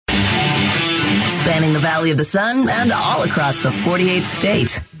spanning the Valley of the Sun and all across the 48th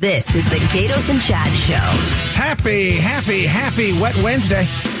state. This is the Gatos and Chad Show. Happy Wet Wednesday.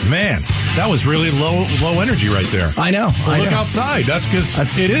 Man, that was really low energy right there. I know. Well, look outside. That's because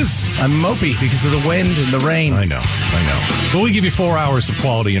it is. I'm mopey because of the wind and the rain. I know. But we give you 4 hours of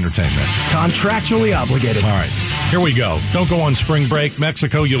quality entertainment. Contractually obligated. All right. Here we go. Don't go on spring break.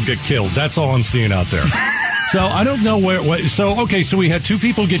 Mexico, you'll get killed. That's all I'm seeing out there. So I don't know where. So we had 2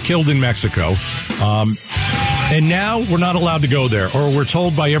 people get killed in Mexico. And now we're not allowed to go there, or we're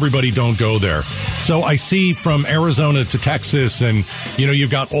told by everybody don't go there. So I see from Arizona to Texas, and,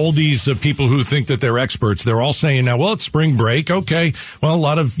 you've got all these people who think that they're experts. They're all saying now, well, it's spring break. Okay. Well, a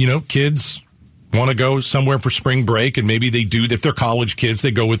lot of, kids want to go somewhere for spring break, and maybe they do. If they're college kids,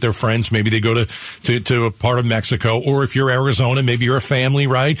 they go with their friends. Maybe they go to a part of Mexico. Or if you're Arizona, maybe you're a family,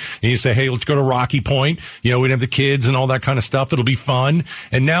 right? And you say, hey, let's go to Rocky Point. We'd have the kids and all that kind of stuff. It'll be fun.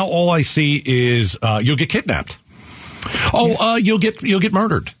 And now all I see is you'll get kidnapped. You'll get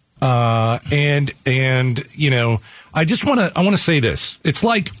murdered. I want to say this. It's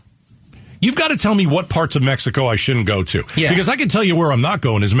like, you've got to tell me what parts of Mexico I shouldn't go to. Yeah. Because I can tell you where I'm not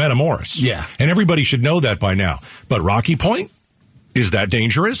going is Matamoros. Yeah. And everybody should know that by now. But Rocky Point? Is that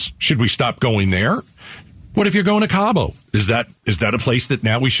dangerous? Should we stop going there? What if you're going to Cabo? Is that a place that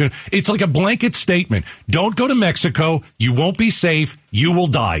now we should? It's like a blanket statement. Don't go to Mexico. You won't be safe. You will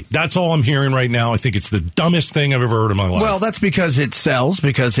die. That's all I'm hearing right now. I think it's the dumbest thing I've ever heard in my life. Well, that's because it sells,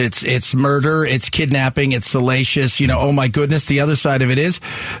 because it's murder, it's kidnapping, it's salacious. Oh my goodness. The other side of it is,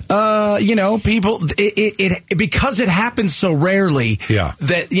 people, because it happens so rarely. Yeah.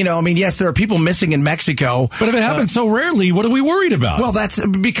 That, yes, there are people missing in Mexico. But if it happens so rarely, what are we worried about? Well, that's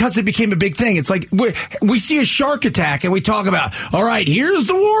because it became a big thing. It's like we see a shark attack and we talk about, all right, here's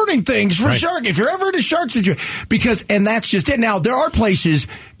the warning things for shark. If you're ever in a shark situation, and that's just it. Now, there are places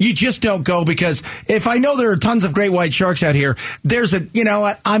you just don't go, because if I know there are tons of great white sharks out here, there's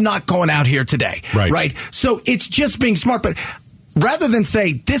I'm not going out here today. Right. So it's just being smart. But rather than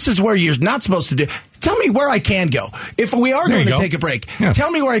say, this is where you're not supposed to do, tell me where I can go. If we are going to take a break,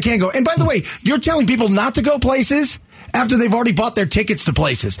 tell me where I can go. And by the way, you're telling people not to go places after they've already bought their tickets to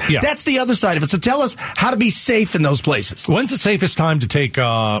places. Yeah. That's the other side of it. So tell us how to be safe in those places. When's the safest time to take,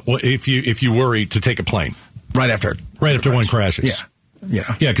 if you worry, to take a plane? Right after one crashes.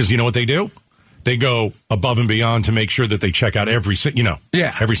 Yeah, because you know what they do? They go above and beyond to make sure that they check out every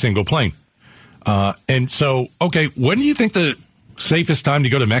single plane. And so, okay, when do you think the safest time to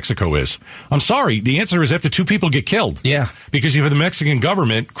go to Mexico is? I'm sorry. The answer is after 2 people get killed. Yeah. Because you have the Mexican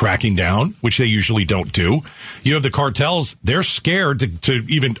government cracking down, which they usually don't do. You have the cartels. They're scared to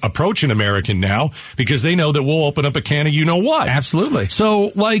even approach an American now, because they know that we'll open up a can of you-know-what. Absolutely.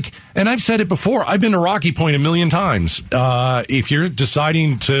 So, and I've said it before, I've been to Rocky Point 1,000,000 times. If you're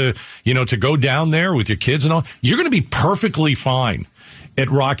deciding to go down there with your kids and all, you're going to be perfectly fine at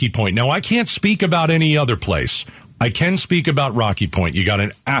Rocky Point. Now, I can't speak about any other place. I can speak about Rocky Point. You got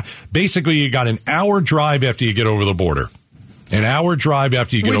an hour drive after you get over the border. An hour drive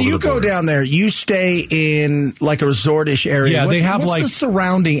after you get over the border. When you go down there, you stay in like a resort-ish area. Yeah, they have what's the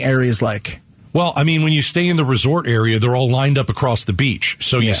surrounding areas like? Well, I mean, when you stay in the resort area, they're all lined up across the beach.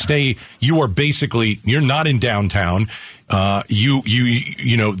 So you're not in downtown. There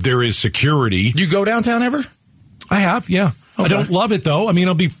is security. You go downtown ever? I have, yeah. Okay. I don't love it, though. I mean,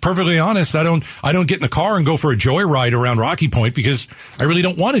 I'll be perfectly honest. I don't get in the car and go for a joyride around Rocky Point, because I really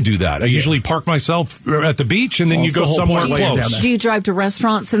don't want to do that. I usually park myself at the beach, and then you go somewhere close. Do you drive to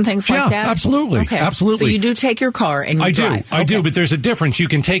restaurants and things like that? Yeah, absolutely. Okay. Absolutely. So you do take your car and you drive. I do, but there's a difference. You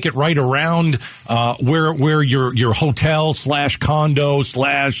can take it right around where your hotel / condo /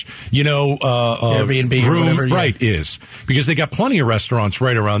 Airbnb room, or whatever, is, because they got plenty of restaurants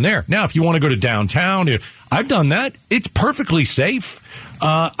right around there. Now, if you want to go to downtown, I've done that. It's perfectly safe.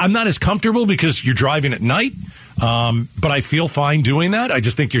 I'm not as comfortable because you're driving at night, but I feel fine doing that. I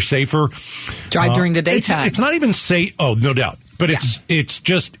just think you're safer. Drive during the daytime. It's not even safe. Oh, no doubt. But it's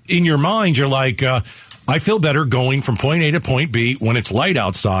just in your mind, you're like, I feel better going from point A to point B when it's light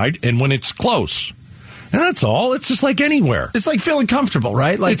outside and when it's close. And that's all. It's just like anywhere. It's like feeling comfortable,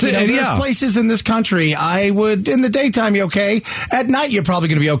 right? Like, there's places in this country I would, in the daytime, you're okay. At night, you're probably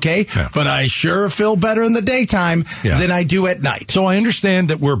going to be okay. Yeah. But I sure feel better in the daytime than I do at night. So I understand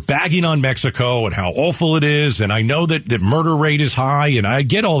that we're bagging on Mexico and how awful it is. And I know that the murder rate is high. And I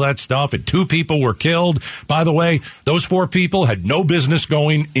get all that stuff. And 2 people were killed. By the way, those 4 people had no business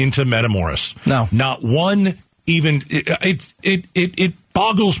going into Matamoros. No. Not one even. It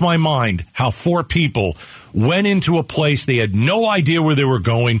boggles my mind how 4 people went into a place they had no idea where they were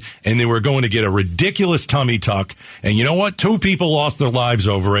going, and they were going to get a ridiculous tummy tuck. And you know what? 2 people lost their lives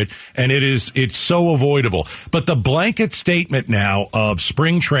over it, and it's so avoidable. But the blanket statement now of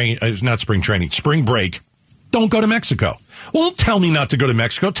spring break, don't go to Mexico. Well, tell me not to go to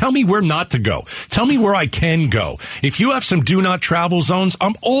Mexico. Tell me where not to go. Tell me where I can go. If you have some do not travel zones,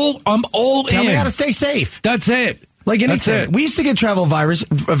 I'm all in. Tell me how to stay safe. That's it. Like anything. We used to get travel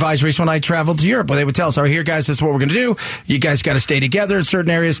advisories when I traveled to Europe, where they would tell us, all right, here, guys, this is what we're going to do. You guys got to stay together in certain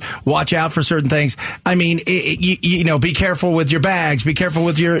areas. Watch out for certain things. I mean, you know, be careful with your bags. Be careful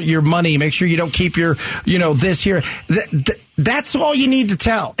with your money. Make sure you don't keep your, this here. That's all you need to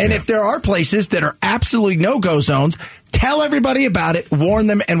tell. And if there are places that are absolutely no-go zones, tell everybody about it, warn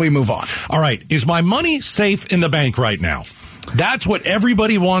them, and we move on. All right. Is my money safe in the bank right now? That's what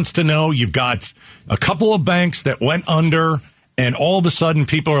everybody wants to know. You've got a couple of banks that went under, and all of a sudden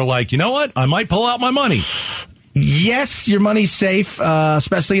people are like, you know what? I might pull out my money. Yes, your money's safe,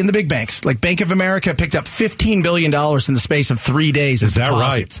 especially in the big banks. Like Bank of America picked up $15 billion in the space of 3 days. Is that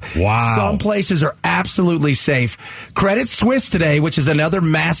deposits. Right? Wow. Some places are absolutely safe. Credit Suisse today, which is another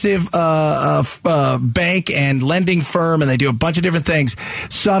massive bank and lending firm, and they do a bunch of different things.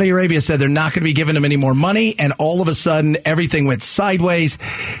 Saudi Arabia said they're not going to be giving them any more money, and all of a sudden everything went sideways.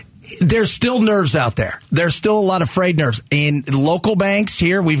 There's still nerves out there. There's still a lot of frayed nerves. In local banks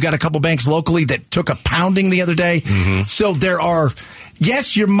here, we've got a couple banks locally that took a pounding the other day. Mm-hmm. So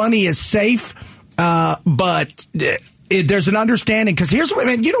yes, your money is safe, but there's an understanding, because here's what,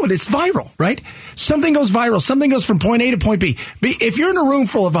 man, you know what, it's viral, right? Something goes viral. Something goes from point A to point B. If you're in a room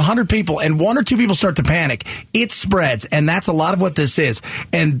full of 100 people and 1 or 2 people start to panic, it spreads. And that's a lot of what this is.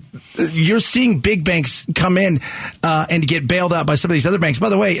 And you're seeing big banks come in and get bailed out by some of these other banks. By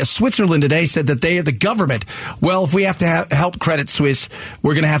the way, Switzerland today said that they are the government. Well, if we have to help Credit Suisse,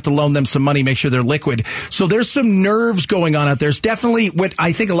 we're going to have to loan them some money, make sure they're liquid. So there's some nerves going on out there. There's definitely what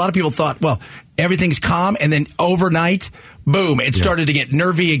I think a lot of people thought, well, everything's calm, and then overnight, boom, it started to get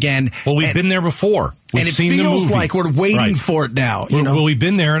nervy again. Well, we've been there before. We've seen the movie. Feels like we're waiting for it now. Well, we've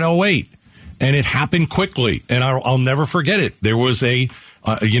been there in 2008, and it happened quickly, and I'll never forget it. There was I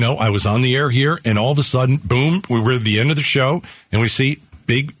was on the air here, and all of a sudden, boom, we were at the end of the show, and we see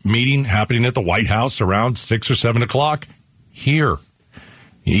big meeting happening at the White House around 6 or 7 o'clock here.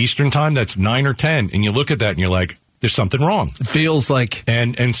 Eastern time, that's 9 or 10, and you look at that, and you're like, there's something wrong. It feels like.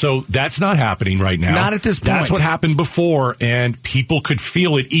 And so that's not happening right now. Not at this point. That's what happened before, and people could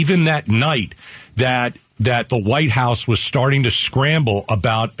feel it even that night that the White House was starting to scramble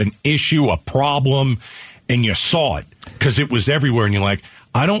about an issue, a problem, and you saw it because it was everywhere, and you're like,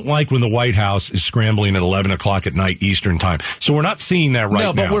 I don't like when the White House is scrambling at 11 o'clock at night Eastern time. So we're not seeing that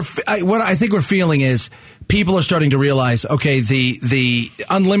right now. No, but what I think we're feeling is people are starting to realize, okay, the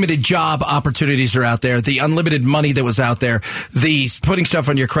unlimited job opportunities are out there, the unlimited money that was out there, the putting stuff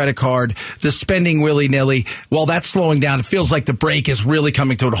on your credit card, the spending willy-nilly. While that's slowing down, it feels like the break is really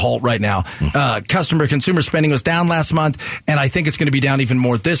coming to a halt right now. Consumer spending was down last month, and I think it's going to be down even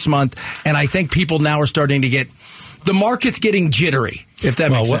more this month. And I think people now are starting to get... The market's getting jittery, if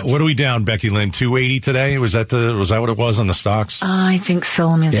that makes sense. What are we down, Becky Lynn? 280 today? Was that what it was on the stocks? I think so.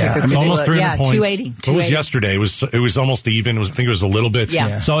 Let me it's almost 300 points. 280. What was yesterday? It was almost even. I think it was a little bit.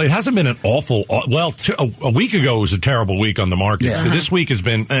 Yeah. So it hasn't been an awful. Well, a week ago was a terrible week on the market. Yeah. So this week has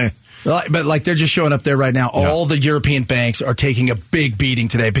been. But like they're just showing up there right now. All the European banks are taking a big beating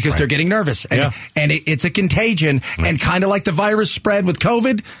today because they're getting nervous. And it's a contagion. And kind of like the virus spread with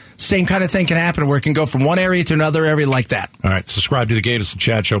COVID, same kind of thing can happen where it can go from one area to another area like that. All right. Subscribe to the Gatos and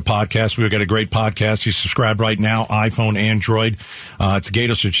Chad Show podcast. We've got a great podcast. You subscribe right now, iPhone, Android. It's the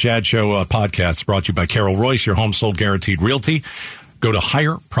Gatos and Chad Show podcast brought to you by Carol Royce, your home sold guaranteed realty. Go to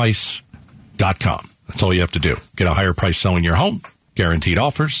higherprice.com. That's all you have to do. Get a higher price selling your home. Guaranteed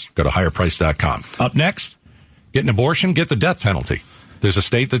offers. Go to higherprice.com. Up next, get an abortion, get the death penalty. There's a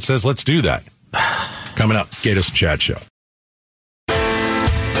state that says let's do that. Coming up, Gatos and Chad Show.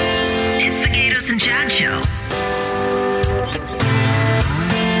 It's the Gatos and Chad Show.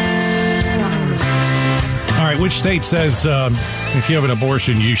 All right, which state says if you have an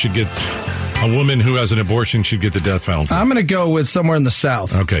abortion, you should get... A woman who has an abortion should get the death penalty? I'm going to go with somewhere in the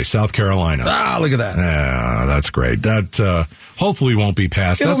South. Okay, South Carolina. Look at that. Yeah, that's great. That hopefully won't be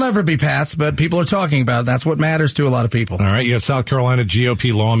passed. It'll never be passed, but people are talking about it. That's what matters to a lot of people. All right, you have South Carolina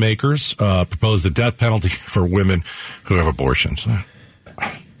GOP lawmakers propose the death penalty for women who have abortions. Chad,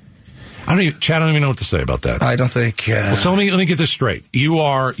 I don't even know what to say about that. I don't think... Well, so let me get this straight. You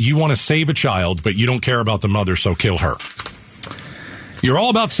want to save a child, but you don't care about the mother, so kill her. You're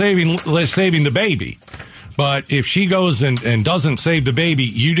all about saving the baby, But if she goes and doesn't save the baby,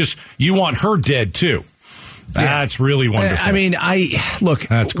 you want her dead too. That's really wonderful. I mean, look.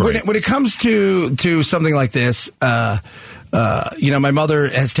 That's great. When it comes to something like this, my mother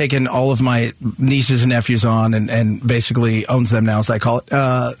has taken all of my nieces and nephews on and basically owns them now, as I call it.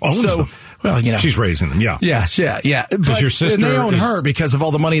 Owns them? Well, she's raising them, yeah. Yeah. Because your sister... And they own her because of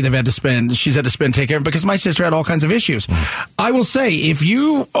all the money they've had to spend. She's had to spend to take care of, because my sister had all kinds of issues. I will say, if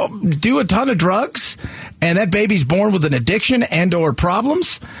you do a ton of drugs and that baby's born with an addiction and or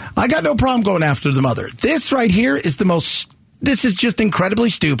problems, I got no problem going after the mother. This right here is this is just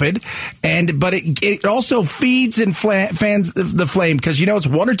incredibly stupid, but it also feeds and fans the flame, because it's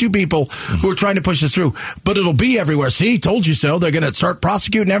one or two people who are trying to push this through, but it'll be everywhere. See, told you so. They're going to start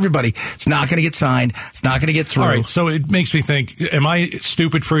prosecuting everybody. It's not going to get signed. It's not going to get through. All right, so it makes me think, am I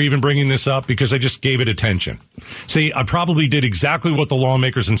stupid for even bringing this up? Because I just gave it attention. See, I probably did exactly what the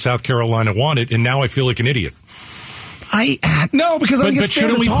lawmakers in South Carolina wanted, and now I feel like an idiot. No, because I think it's fair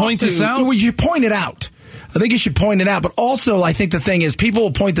to shouldn't we point this out? We should point it out. I think you should point it out. But also, I think the thing is, people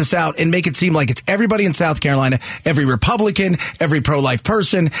will point this out and make it seem like it's everybody in South Carolina, every Republican, every pro-life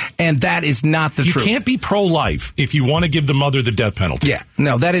person, and that is not the truth. You can't be pro-life if you want to give the mother the death penalty. Yeah.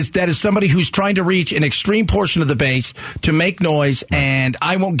 No, that is somebody who's trying to reach an extreme portion of the base to make noise, and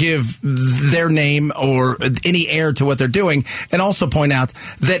I won't give their name or any air to what they're doing, and also point out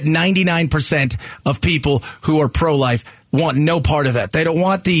that 99% of people who are pro-life want no part of that. They don't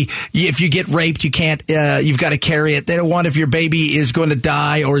want if you get raped, you can't, you've got to carry it. They don't want if your baby is going to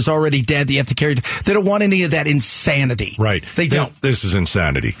die or is already dead, that you have to carry it. They don't want any of that insanity. Right. They don't. This is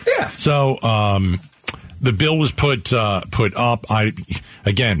insanity. Yeah. So, the bill was put up.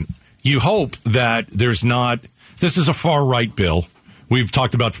 Again, you hope that this is a far right bill. We've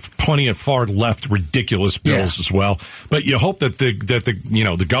talked about plenty of far left ridiculous bills as well. But you hope that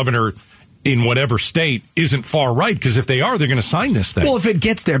the governor in whatever state isn't far right, because if they are, they're going to sign this thing. Well, if it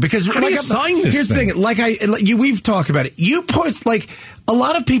gets there, because how do you sign this here's thing? the thing, we've talked about it. You push, a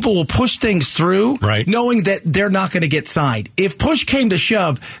lot of people will push things through, right, knowing that they're not going to get signed. If push came to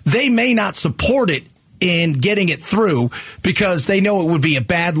shove, they may not support it in getting it through because they know it would be a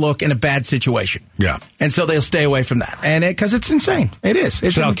bad look and a bad situation. Yeah, and so they'll stay away from that, and because it's insane. It is.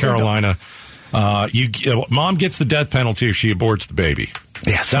 It's South Carolina. Mom gets the death penalty if she aborts the baby.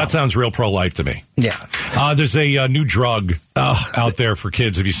 Yes, that sounds real pro-life to me. Yeah. There's a new drug out there for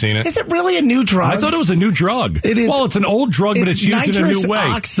kids. Have you seen it? Is it really a new drug? I thought it was a new drug. It is. Well, it's an old drug, but it's used in a new way.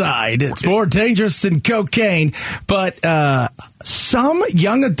 Nitrous oxide. It's more dangerous than cocaine. But some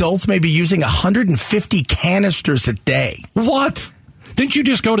young adults may be using 150 canisters a day. What? Didn't you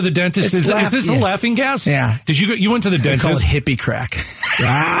just go to the dentist? Is this a laughing gas? Yeah. You went to the dentist? They call it hippie crack.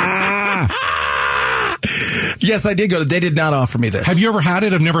 Yes, I did go. They did not offer me this. Have you ever had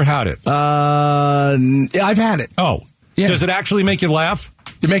it? I've never had it. I've had it. Oh. Yeah. Does it actually make you laugh?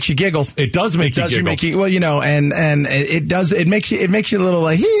 It makes you giggle. It does make you giggle. Well, and it does. It makes you a little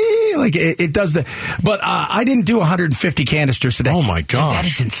like it does. But I didn't do 150 canisters today. Oh my gosh, that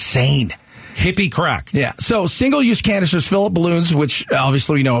is insane. Hippie crack. Yeah. So single-use canisters fill up balloons, which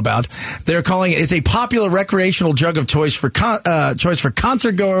obviously we know about. They're calling it's a popular recreational drug of choice for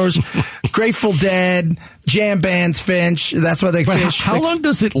concert goers, Grateful Dead, jam bands, Finch. That's why they fish. How long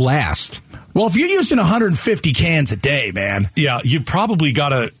does it last? Well, if you're using 150 cans a day, man. Yeah, you've probably got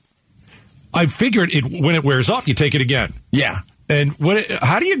to. I figured when it wears off, you take it again. Yeah. And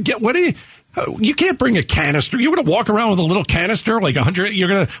you can't bring a canister. You're going to walk around with a little canister, like 100. You're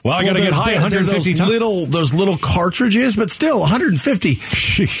going to, I got to get high 150 times. Those little cartridges, but still 150.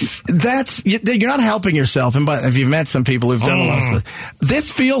 Jeez. You're not helping yourself. And if you've met some people who've done a lot of stuff, this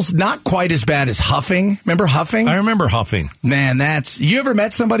feels not quite as bad as huffing. Remember huffing? I remember huffing. Man, you ever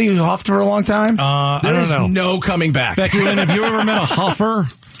met somebody who huffed for a long time? I don't know. There is no coming back. Becky Lynn, have you ever met a huffer?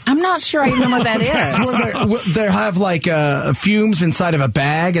 I'm not sure I even know what that is. They have like fumes inside of a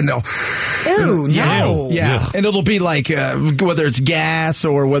bag, and they'll. Ew, no. Yeah, and it'll be like whether it's gas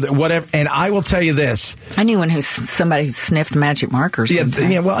or whatever. And I will tell you this: I knew somebody who sniffed magic markers.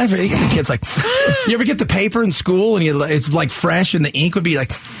 Yeah. Well, every kid's like, you ever get the paper in school and it's like fresh, and the ink would be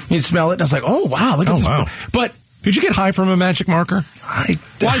like, you'd smell it, and I was like, oh wow, look at this. Wow. But did you get high from a magic marker?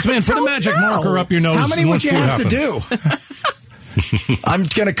 Wise man, put a magic marker up your nose. How many would you have to do? I'm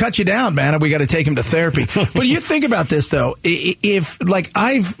going to cut you down, man. We got to take him to therapy. But you think about this, though. If,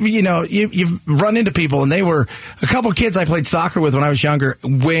 you've run into people, and they were a couple of kids I played soccer with when I was younger,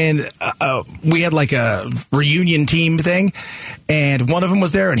 when we had like a reunion team thing, and one of them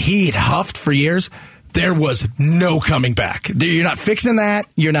was there, and he had huffed for years. There was no coming back. You're not fixing that.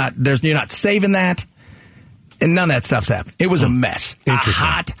 You're not saving that. And none of that stuff's happened. It was a mess. A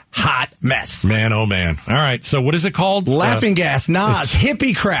hot mess. Man, oh man. All right. So what is it called? Laughing gas, Nas,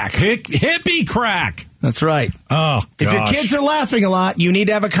 hippie crack. Hippie crack. That's right. Oh, if your kids are laughing a lot, you need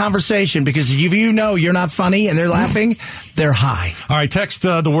to have a conversation because if you know you're not funny and they're laughing, they're high. All right, text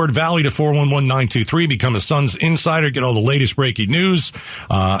the word Valley to 411923. Become a Suns insider. Get all the latest breaking news.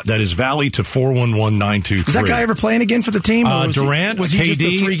 That is Valley to 411923. Was that guy ever playing again for the team? Durant, was he KD, just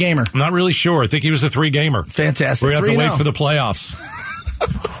a three-gamer? I'm not really sure. I think he was a three-gamer. Fantastic. We have to wait for the playoffs.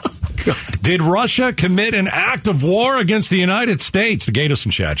 Did Russia commit an act of war against the United States? The Gatos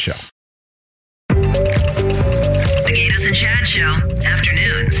and Chad Show. The Gatos and Chad Show,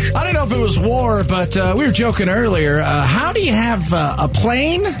 afternoons. I don't know if it was war, but we were joking earlier. How do you have a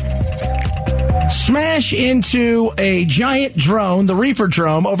plane smash into a giant drone, the Reaper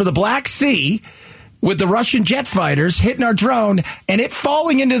drone, over the Black Sea with the Russian jet fighters hitting our drone and it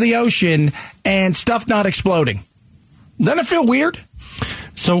falling into the ocean and stuff not exploding? Doesn't it feel weird?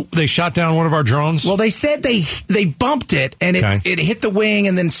 So they shot down one of our drones? Well, they said they bumped it, and it hit the wing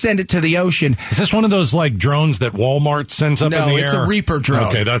and then sent it to the ocean. Is this one of those, like, drones that Walmart sends up in the air? No, it's a Reaper drone.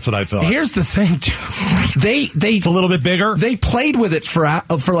 Okay, that's what I thought. Here's the thing, too. It's a little bit bigger? They played with it for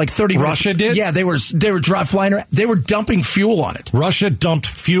like 30 minutes. Russia did? Yeah, they were flying around. They were dumping fuel on it. Russia dumped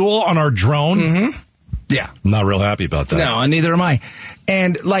fuel on our drone? Mm-hmm. Yeah. I'm not real happy about that. No, and neither am I.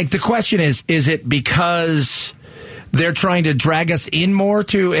 And, like, the question is it because they're trying to drag us in more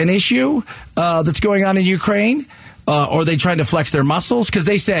to an issue that's going on in Ukraine? Or are they trying to flex their muscles? Because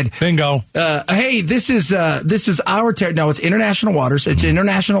they said, bingo. Hey, this is our territory. No, it's international waters. It's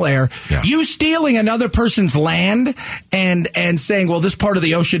international air. Yeah. You stealing another person's land and saying, well, this part of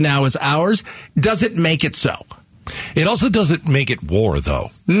the ocean now is ours, doesn't make it so. It also doesn't make it war, though.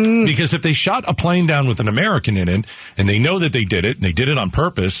 Because if they shot a plane down with an American in it, and they know that they did it, and they did it on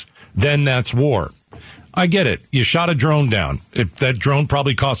purpose, then that's war. I get it. You shot a drone down. That drone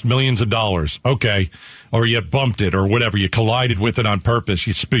probably cost millions of dollars. Okay. Or you bumped it or whatever. You collided with it on purpose.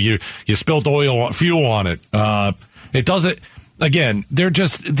 You spilled fuel on it. It doesn't. Again, they're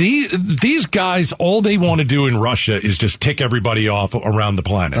just these guys. All they want to do in Russia is just tick everybody off around the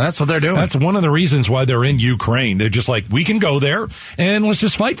planet. That's what they're doing. That's one of the reasons why they're in Ukraine. They're just like, we can go there and let's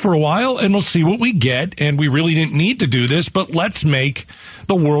just fight for a while and we'll see what we get. And we really didn't need to do this, but let's make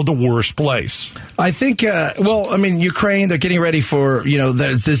the world a worse place. I think. Ukraine. They're getting ready for.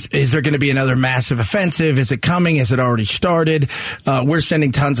 Is there going to be another massive offensive? Is it coming? Has it already started? We're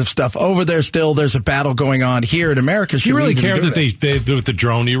sending tons of stuff over there. Still, there's a battle going on here in America. Do you really care that they do with the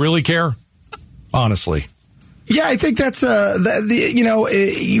drone? Do you really care? Honestly. Yeah, I think that's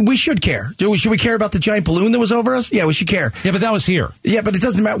we should care. Should we care about the giant balloon that was over us? Yeah, we should care. Yeah, but that was here. Yeah, but it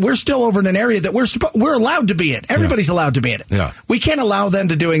doesn't matter. We're still over in an area that we're allowed to be in. Everybody's allowed to be in it. Yeah. We can't allow them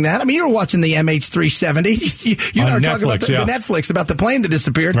to doing that. I mean, you were watching the MH370. You know, talking about the Netflix about the plane that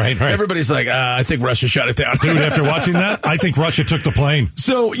disappeared. Right. Everybody's like, I think Russia shut it down. Dude, after watching that, I think Russia took the plane.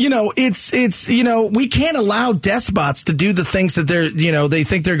 So, we can't allow despots to do the things that they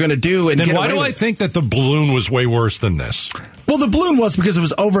think they're going to do. And then why do I think that the balloon was way worse than this? Well, the balloon was because it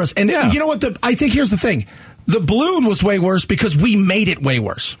was over us. And you know what? I think here's the thing. The balloon was way worse because we made it way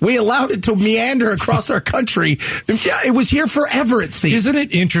worse. We allowed it to meander across our country. It was here forever, it seems. Isn't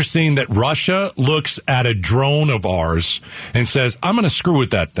it interesting that Russia looks at a drone of ours and says, I'm going to screw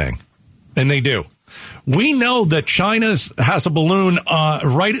with that thing? And they do. We know that China has a balloon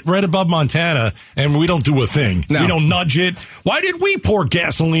right above Montana, and we don't do a thing. No. We don't nudge it. Why did we pour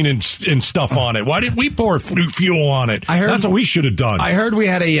gasoline and stuff on it? Why did we pour fuel on it? That's what we should have done. I heard we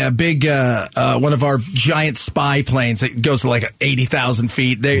had a big one of our giant spy planes that goes to like 80,000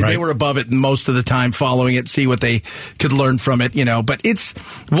 feet. They were above it most of the time, following it, see what they could learn from it. But it's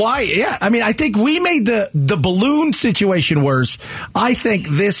why. Yeah, I mean, I think we made the balloon situation worse. I think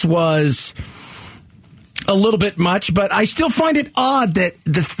this was a little bit much, but I still find it odd that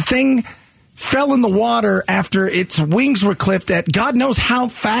the thing fell in the water after its wings were clipped at God knows how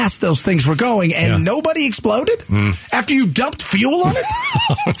fast those things were going, and nobody exploded after you dumped fuel on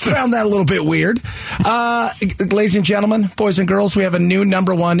it. Found that a little bit weird. Ladies and gentlemen, boys and girls, we have a new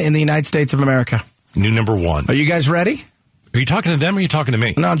number one in the United States of America. New number one. Are you guys ready? Are you talking to them or are you talking to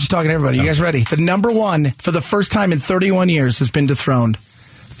me? No, I'm just talking to everybody. You guys ready? The number one, for the first time in 31 years, has been dethroned.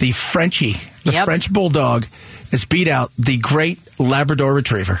 The Frenchie, the French Bulldog, has beat out the great Labrador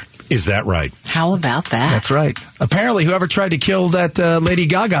Retriever. Is that right? How about that? That's right. Apparently, whoever tried to kill that Lady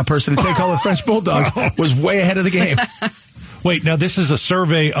Gaga person to take all the French Bulldogs was way ahead of the game. Wait, now this is a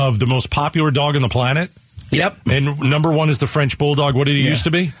survey of the most popular dog on the planet? Yep. And number one is the French Bulldog. What did he used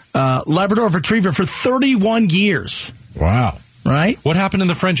to be? Labrador Retriever for 31 years. Wow. right? What happened in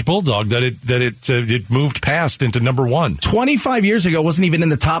the French Bulldog that it moved past into number one? 25 years ago, it wasn't even in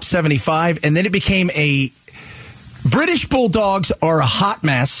the top 75, and then it became a... British Bulldogs are a hot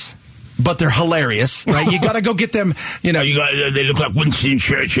mess, but they're hilarious, right? You got to go get them, they look like Winston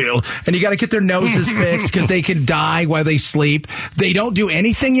Churchill, and you got to get their noses fixed because they can die while they sleep. They don't do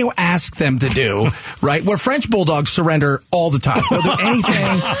anything you ask them to do, right? Where French Bulldogs surrender all the time. They'll do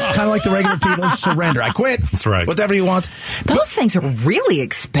anything, kind of like the regular people, surrender. I quit. That's right. Whatever you want. Those things are really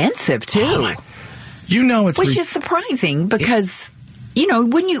expensive, too. It's... Which is surprising because...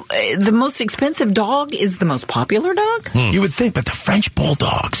 when the most expensive dog is the most popular dog? You would think, but the French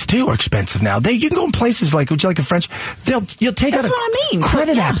Bulldogs, too, are expensive now. You can go in places like, would you like a French? You'll take out a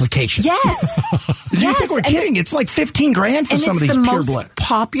credit application. Yes. You think we're kidding? It's like $15,000 for some of these pureblood. And it's the most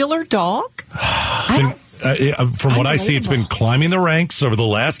popular dog? From what I see, it's been climbing the ranks over the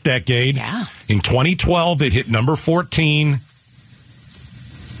last decade. Yeah. In 2012, it hit number 14.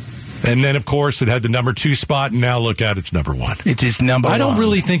 And then, of course, it had the number 2 spot, and now look at it's number 1. It is number 1. I don't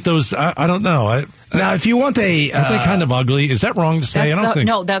really think those. I don't know. Now, if you want aren't they kind of ugly? Is that wrong to say?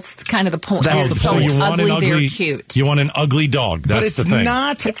 No, that's kind of the point. So you want ugly, an ugly, they're cute. You want an ugly dog. That's the thing.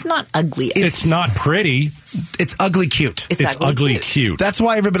 It's not ugly. It's not pretty. It's ugly cute. It's ugly cute. That's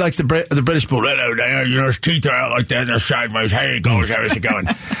why everybody likes the British Bull. His teeth are out like that. They're sideways. Hey, how's it going?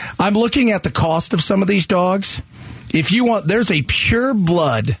 I'm looking at the cost of some of these dogs. If you want, there's a pure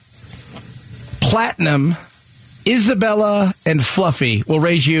blood Platinum, Isabella, and Fluffy will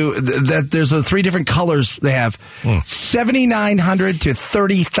raise you. There's 3 different colors they have. $7,900 to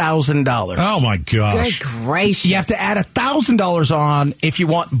 $30,000. Oh my gosh! Good gracious! You have to add $1,000 on if you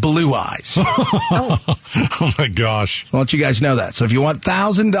want blue eyes. Oh my gosh! I'll let you guys know that. So if you want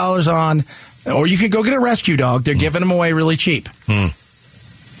 $1,000 on, or you can go get a rescue dog. They're giving them away really cheap.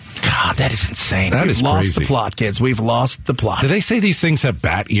 God, that is insane. We've lost crazy. The plot, kids. We've lost the plot. Do they say these things have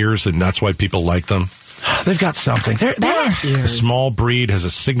bat ears and that's why people like them? They've got something. Bat ears. A small breed has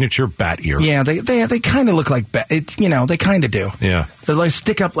a signature bat ear. Yeah, they kind of look like bat. They kind of do. Yeah, they like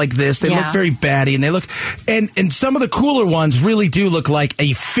stick up like this. They look very batty, and they look and some of the cooler ones really do look like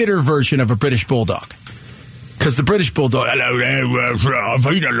a fitter version of a British Bulldog. Because the British Bulldog, hello there, I've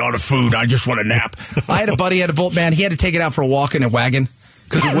eaten a lot of food. I just want a nap. I had a buddy, had a Bull, man. He had to take it out for a walk in a wagon.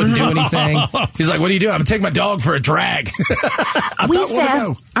 Because it wouldn't do anything. He's like, what are you doing? I'm going to take my dog for a drag. We used to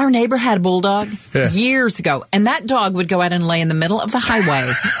have, our neighbor had a bulldog years ago, and that dog would go out and lay in the middle of the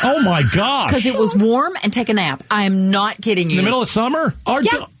highway. Oh, my gosh. Because it was warm and take a nap. I am not kidding you. In the middle of summer? Our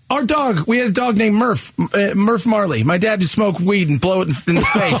dog, we had a dog named Murph, Murph Marley. My dad would smoke weed and blow it in his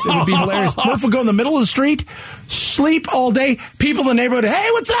face. It would be hilarious. Murph would go in the middle of the street, sleep all day. People in the neighborhood, hey,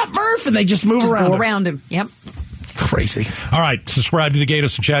 what's up, Murph? And they just move around go around him. Yep. Crazy. All right, subscribe to the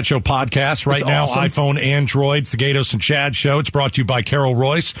Gatos and Chad Show podcast right now. Awesome. iPhone, Android, it's the Gatos and Chad Show. It's brought to you by Carol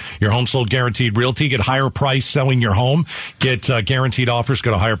Royce, your home sold guaranteed realty. Get higher price selling your home. Get guaranteed offers.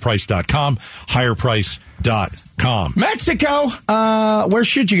 Go to higherprice.com, higherprice.com. Mexico, where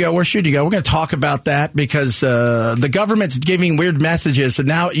should you go? Where should you go? We're going to talk about that because the government's giving weird messages. And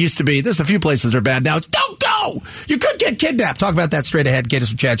now it used to be, there's a few places that are bad. Now it's don't go. You could get kidnapped. Talk about that straight ahead.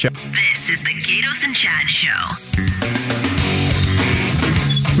 Gatos and Chad Show. This is the Gatos and Chad Show.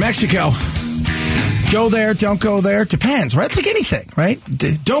 Mexico. Go there, don't go there. Depends, right? It's like anything, right?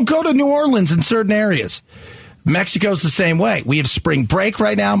 Don't go to New Orleans in certain areas. Mexico's the same way. We have spring break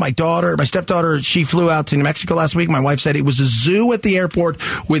right now. My stepdaughter, she flew out to New Mexico last week. My wife said it was a zoo at the airport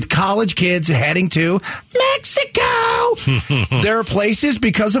with college kids heading to Mexico. There are places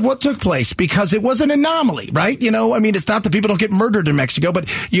because of what took place, because it was an anomaly, right? It's not that people don't get murdered in Mexico, but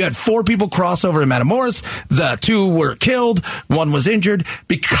you had 4 people cross over in Matamoros. The 2 were killed. 1 was injured.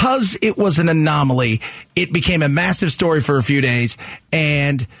 Because it was an anomaly, it became a massive story for a few days.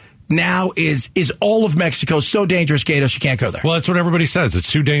 And now is all of Mexico so dangerous, Gatos, you can't go there. Well, that's what everybody says.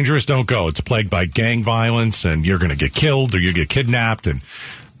 It's too dangerous, don't go. It's plagued by gang violence, and you're going to get killed or you get kidnapped. And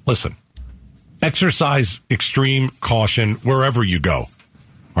listen, exercise extreme caution wherever you go.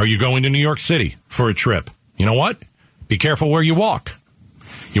 Are you going to New York City for a trip? You know what? Be careful where you walk.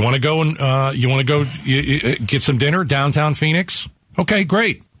 You want to go and get some dinner downtown Phoenix? Okay,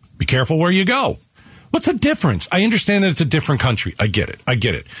 great. Be careful where you go. What's the difference? I understand that it's a different country. I get it.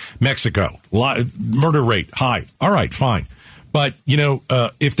 Mexico, murder rate high. All right, fine. But,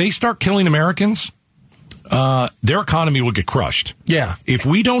 if they start killing Americans, their economy will get crushed. Yeah. If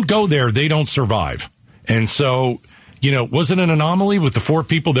we don't go there, they don't survive. And so, was it an anomaly with the 4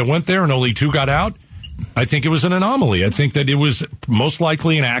 people that went there and only 2 got out? I think it was an anomaly. I think that it was most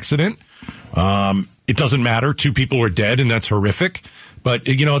likely an accident. It doesn't matter. 2 people were dead, and that's horrific. But,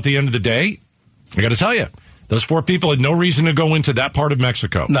 at the end of the day, I got to tell you, Those 4 people had no reason to go into that part of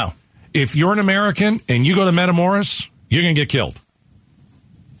Mexico. No. If you're an American and you go to Matamoros, you're going to get killed.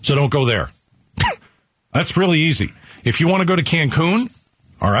 So don't go there. That's really easy. If you want to go to Cancun,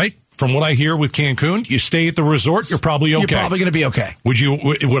 all right, from what I hear with Cancun, you stay at the resort, you're probably okay. You're probably going to be okay.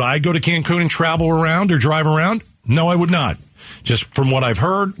 Would I go to Cancun and travel around or drive around? No, I would not. Just from what I've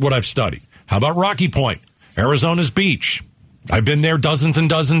heard, what I've studied. How about Rocky Point, Arizona's beach? I've been there dozens and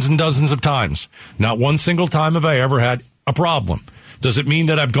dozens and dozens of times. Not one single time have I ever had a problem. Does it mean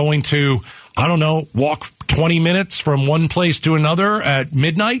that I'm going to, I don't know, walk 20 minutes from one place to another at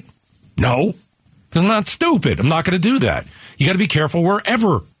midnight? No, because I'm not stupid. I'm not going to do that. You got to be careful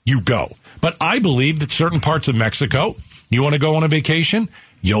wherever you go. But I believe that certain parts of Mexico, you want to go on a vacation,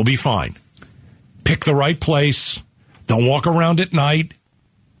 you'll be fine. Pick the right place. Don't walk around at night.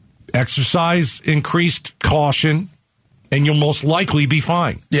 Exercise increased caution, and you'll most likely be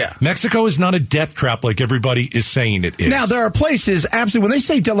fine. Yeah. Mexico is not a death trap like everybody is saying it is. Now, there are places, absolutely, when they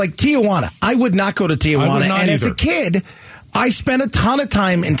say, like Tijuana, I would not go to Tijuana. And either. as a kid, I spent a ton of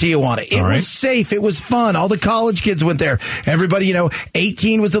time in Tijuana. It was safe. It was fun. All the college kids went there. Everybody,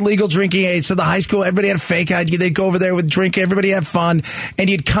 18 was the legal drinking age. So the high school, everybody had a fake ID. They'd go over there with drink. Everybody had fun. And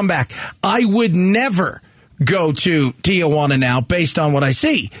you'd come back. I would never go to Tijuana now based on what I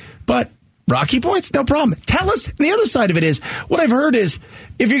see. But Rocky Point's no problem. Tell us. The other side of it is, what I've heard is,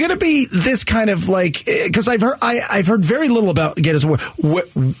 if you're going to be this kind of because I've heard very little about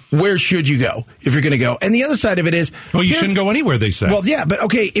where should you go if you're going to go, and the other side of it is, well, you shouldn't go anywhere. They say. Well, yeah, but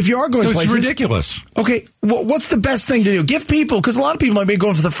okay, if you are going places, it's ridiculous. Okay, what's the best thing to do? Give people, because a lot of people might be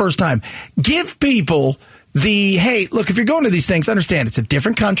going for the first time. Give people hey, look, if you're going to these things, understand it's a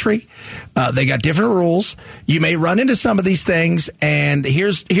different country. They got different rules. You may run into some of these things, and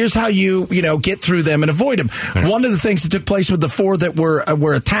here's how you get through them and avoid them. Right. One of the things that took place with the 4 that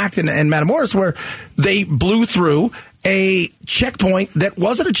were attacked in Matamoros, where they blew through a checkpoint that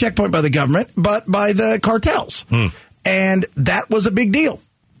wasn't a checkpoint by the government, but by the cartels. And that was a big deal.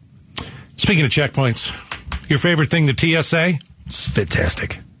 Speaking of checkpoints, your favorite thing, the TSA? It's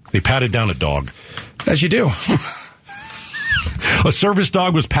fantastic. They patted down a dog. As you do. A service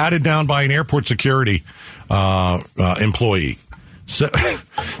dog was patted down by an airport security employee. So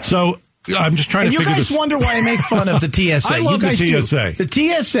I'm just trying to figure this. You guys wonder why I make fun of the TSA. I love the TSA. The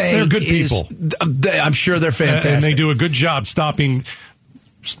TSA, they're good people. I'm sure they're fantastic. And they do a good job stopping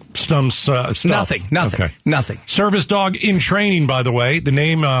stuff. Nothing. Okay. Nothing. Service dog in training, by the way.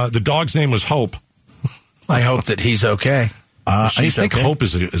 The dog's name was Hope. I hope that he's okay. I think okay. Hope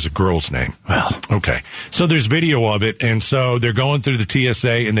is a girl's name. Well, okay. So there's video of it, and so they're going through the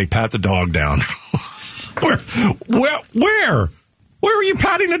TSA, and they pat the dog down. Where are you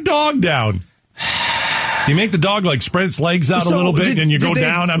patting a dog down? You make the dog spread its legs out a little bit, and you go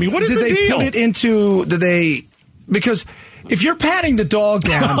down. I mean, what is the deal? Put it into? Because if you're patting the dog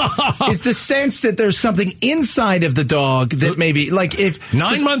down, it's the sense that there's something inside of the dog that maybe, if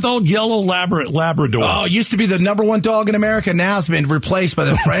 9-month-old yellow Labrador. Oh, it used to be the number 1 dog in America. Now it's been replaced by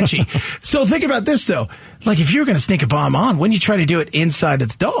the Frenchie. So think about this though. If you're going to sneak a bomb on, wouldn't you try to do it inside of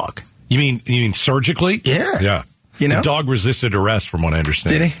the dog? You mean surgically? Yeah. Yeah. The dog resisted arrest, from what I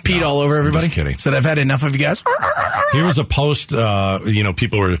understand. Did he? Peed all over everybody? I'm just kidding. Said, I've had enough of you guys. Here was a post,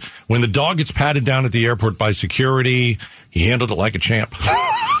 people were, when the dog gets patted down at the airport by security, he handled it like a champ.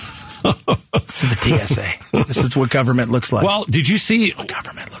 This is the TSA. This is what government looks like. Well, did you see? What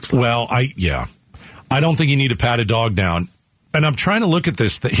government looks like. Well, I don't think you need to pat a dog down. And I'm trying to look at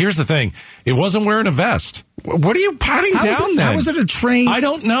this. Here's the thing. It wasn't wearing a vest. What are you patting down then? How was it a train? I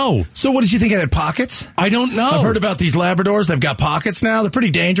don't know. So what did you think it had pockets? I don't know. I've heard about these Labradors. They've got pockets now. They're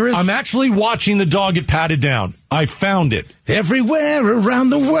pretty dangerous. I'm actually watching the dog get patted down. I found it. Everywhere around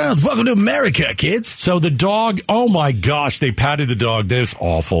the world. Welcome to America, kids. So the dog, oh my gosh, they patted the dog. That's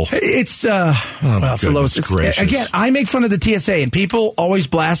awful. It's, gracious. Again, I make fun of the TSA, and people always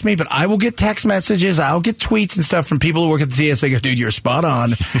blast me, but I will get text messages, I'll get tweets and stuff from people who work at the TSA. Go, dude, you're spot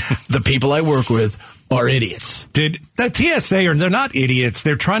on. The people I work with are idiots. Did the TSA, they're not idiots.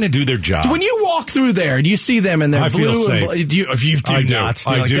 They're trying to do their job. When you walk through there and you see them and they're blue feel safe. and you do not.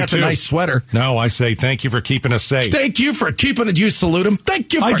 I do that's too. A nice sweater. No, I say thank you for keeping us safe. Thank you for keeping it. You salute them.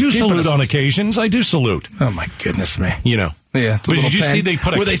 Thank you for keeping us. I do salute on occasions. I do salute. Oh, my goodness, man. Yeah. But did you see they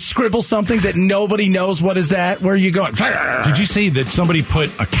put where they scribble something that nobody knows what is that? Where are you going? Did you see that somebody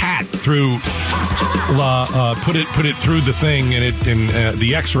put a cat through put it through the thing in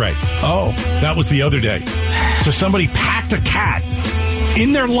the X-ray? Oh, that was the other day. So somebody packed a cat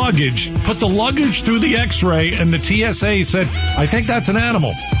in their luggage, put the luggage through the X-ray, and the TSA said, I think that's an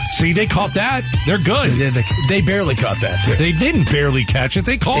animal. See, they caught that. They're good. They barely caught that, too. They didn't barely catch it.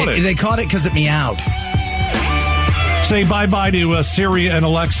 They caught it. They caught it because it meowed. Say bye-bye to Siri and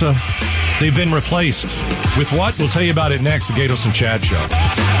Alexa. They've been replaced. With what? We'll tell you about it next, the Gatos and Chad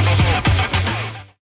Show.